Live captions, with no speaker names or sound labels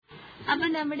അപ്പൊ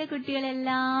നമ്മുടെ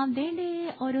കുട്ടികളെല്ലാം വേണ്ടേ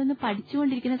ഓരോന്ന്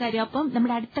പഠിച്ചുകൊണ്ടിരിക്കുന്ന കാര്യം. അപ്പം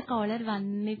നമ്മുടെ അടുത്ത കോളർ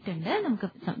വന്നിട്ടുണ്ട്, നമുക്ക്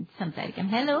സംസാരിക്കാം.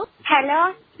 ഹലോ. ഹലോ,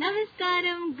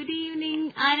 നമസ്കാരം, ഗുഡ് ഈവനിങ്.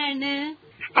 ആരാണ്?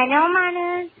 അനോമാണ്.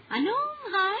 അനോം,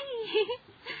 ഹായ്.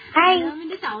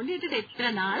 അനോമിന്റെ സൗണ്ട് കേട്ടിട്ട് എത്ര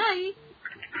നാളായി?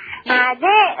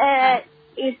 അത്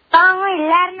ഇപ്പൊ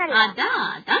ഇല്ലായിരുന്നല്ലോ.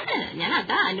 അതാണ് ഞാൻ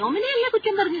അനോമിനെ അല്ല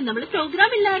കുറ്റം പറഞ്ഞു. നമ്മള്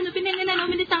പ്രോഗ്രാം ഇല്ലായിരുന്നു, പിന്നെ എങ്ങനെ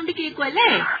അനോമിന്റെ സൗണ്ട് കേൾക്കുമല്ലേ?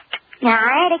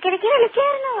 ഞാൻ ഇടയ്ക്കിടയ്ക്ക്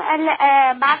വിളിക്കായിരുന്നു,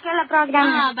 ബാക്കിയുള്ള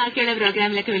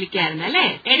പ്രോഗ്രാമിലൊക്കെ വിളിക്കായിരുന്നു അല്ലേ?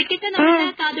 ഇടയ്ക്കൊക്കെ നമ്മള്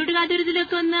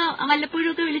കാതോടിലൊക്കെ ഒന്ന് വല്ലപ്പോഴും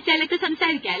ഒക്കെ വിളിച്ചാലൊക്കെ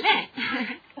സംസാരിക്കാം അല്ലേ?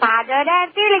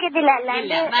 കാതോടായിട്ട് വിളിക്കത്തില്ല,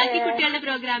 ബാക്കി കുട്ടികളുടെ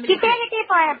പ്രോഗ്രാമിൽ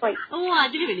പോയപ്പോയി. ഓ,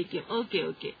 അതില് വിളിക്കും.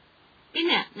 ഓക്കെ.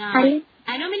 പിന്നെ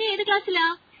അനോമിനി ഏത് ക്ലാസ്സിലാ?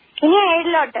 ഇനി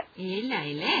 7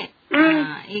 ഏഴിലായില്ലേ?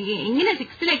 ഇങ്ങനെ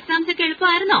 6th എക്സാംസ് ഒക്കെ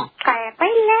എളുപ്പമായിരുന്നോ?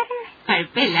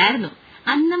 കുഴപ്പമില്ലായിരുന്നു.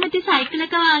 അന്ന് മറ്റേ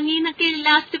സൈക്കിളൊക്കെ വാങ്ങിന്നൊക്കെ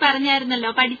ലാസ്റ്റ് പറഞ്ഞായിരുന്നല്ലോ.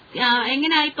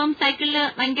 എങ്ങനെയായിപ്പം സൈക്കിളില്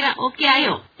ഭയങ്കര ഓക്കെ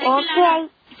ആയോ?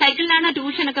 സൈക്കിളിലാണോ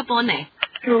ട്യൂഷനൊക്കെ പോന്നേ?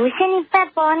 ട്യൂഷൻ ഇപ്പൊ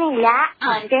പോന്നില്ല,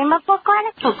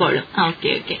 പൊക്കോളും.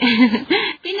 ഓക്കെ.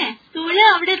 പിന്നെ സ്കൂള്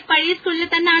അവിടെ പഴയ സ്കൂളിൽ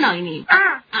തന്നെയാണോ ഇനി?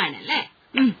 ആണല്ലേ.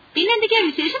 പിന്നെ എന്തൊക്കെയാ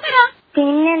വിശേഷം പറ.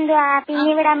 പിന്നെന്തുവാ, പിന്നെ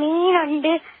ഇവിടെ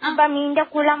മീനുണ്ട്. അപ്പൊ മീനിന്റെ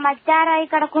കുളം വറ്റാറായി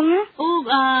കിടക്കുന്നു. ഓ,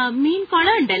 മീൻ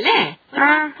കുളം ഉണ്ടല്ലേ?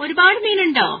 ഒരുപാട്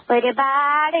മീനുണ്ടോ?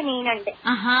 ഒരുപാട് മീനുണ്ട്.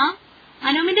 ആഹാ,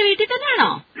 അനോമിന്റെ വീട്ടിൽ തന്നെയാണോ?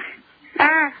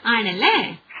 ആണല്ലേ.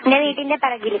 എന്റെ വീട്ടിന്റെ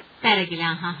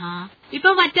പിറകിലാ. ഇപ്പൊ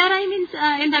വറ്റാറായി മീൻസ്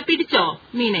എന്താ, പിടിച്ചോ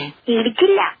മീനെ?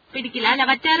 പിടിക്കില്ല അല്ല,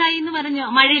 വറ്റാറായി എന്ന് പറഞ്ഞോ?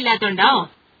 മഴയില്ലാത്തോണ്ടോ?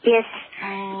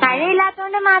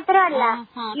 മഴയില്ലാത്തോണ്ട് മാത്രമല്ല,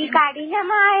 ഈ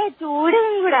കഠിനമായ ചൂടും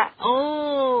കൂടെ. ഓ,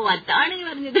 അതാണ്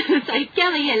പറഞ്ഞത്, സഹിക്കാൻ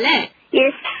വയ്യല്ലേ?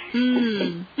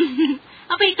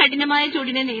 അപ്പൊ ഈ കഠിനമായ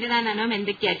ചൂടിനെ നേരിടാനാണോ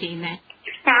എന്തൊക്കെയാ ചെയ്യുന്നേ?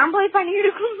 ഞാൻ പോയി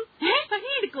പണിയെടുക്കും.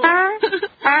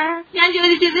 ഞാൻ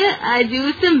ചോദിച്ചത്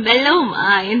ജ്യൂസും വെള്ളവും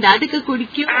എന്താ അതൊക്കെ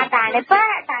കുടിക്കും?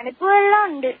 തണുപ്പ് വെള്ളം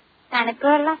ഉണ്ട്. തണുപ്പ്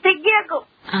വെള്ളം ഫ്രിഡ്ജ് വെക്കും.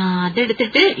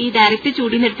 അതെടുത്തിട്ട് ഈ ഡയറക്റ്റ്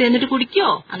ചൂടിനെടുത്ത് എന്നിട്ട് കുടിക്കോ?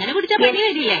 അങ്ങനെ കുടിച്ചാൽ പനി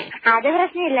വരില്ലേ? അത്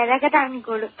പ്രശ്നമില്ല, അതൊക്കെ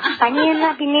തണിക്കോളൂ. പനി എന്നാ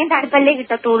പിന്നെയും തണുപ്പല്ലേ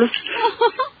കിട്ടത്തോളൂ.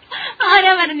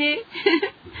 ആരാ പറഞ്ഞേ?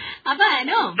 അപ്പൊ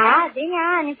അത് ഞാൻ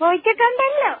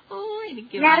അനുഭവിച്ചിട്ടുണ്ടല്ലോ. ഓ,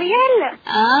 എനിക്ക് അറിയാമല്ലോ.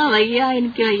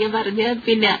 എനിക്ക് വയ്യ പറഞ്ഞ.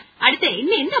 പിന്നെ അടുത്ത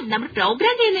ഇനി എന്താ നമ്മുടെ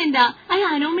പ്രോഗ്രാം ചെയ്യുന്ന എന്താ?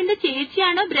 അനോമിന്റെ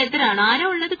ചേച്ചിയാണോ ബ്രദറാണോ? ആരോ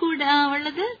ഉള്ളത്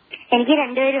ഉള്ളത്? എനിക്ക്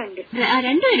രണ്ടുപേരും ഉണ്ട്.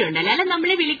 രണ്ടുപേരും ഉണ്ടല്ലേ? അല്ല,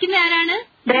 നമ്മളെ വിളിക്കുന്ന ആരാണ്?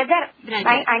 ബ്രദർ.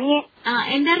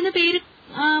 എന്തായിരുന്നു പേര്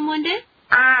മോന്റെ?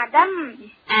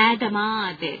 ആദമാ.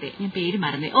 അതെ, ഞാൻ പേര്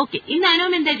മറന്നേ. ഓക്കെ, ഇന്ന്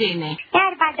അനോം എന്താ ചെയ്യുന്നേ?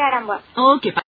 ഞാൻ പാട്ട് പാടാൻ പോവാം. ഓക്കെ.